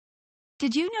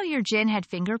Did you know your gin had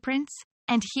fingerprints?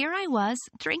 And here I was,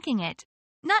 drinking it,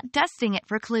 not dusting it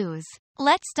for clues.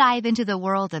 Let's dive into the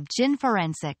world of gin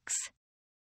forensics.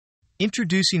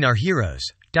 Introducing our heroes,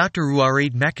 Dr.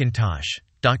 Ruarid McIntosh,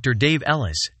 Dr. Dave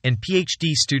Ellis, and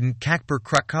PhD student Kakper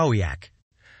Krakowiak.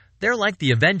 They're like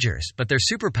the Avengers, but their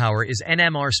superpower is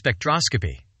NMR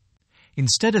spectroscopy.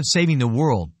 Instead of saving the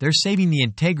world, they're saving the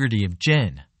integrity of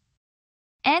gin.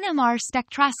 NMR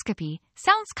spectroscopy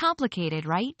sounds complicated,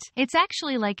 right? It's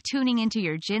actually like tuning into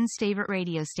your gin's favorite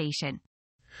radio station.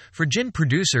 For gin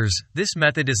producers, this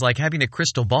method is like having a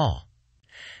crystal ball.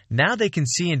 Now they can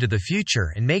see into the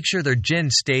future and make sure their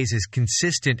gin stays as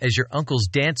consistent as your uncle's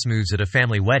dance moves at a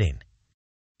family wedding.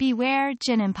 Beware,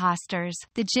 gin imposters.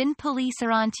 The gin police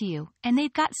are onto you, and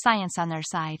they've got science on their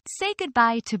side. Say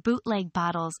goodbye to bootleg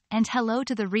bottles and hello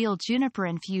to the real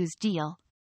juniper-infused deal.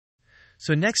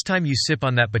 So next time you sip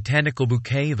on that botanical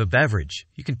bouquet of a beverage,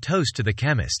 you can toast to the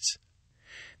chemists.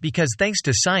 Because thanks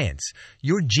to science,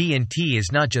 your G&T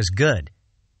is not just good.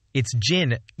 It's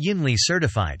Gin-Yinli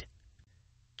certified.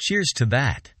 Cheers to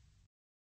that.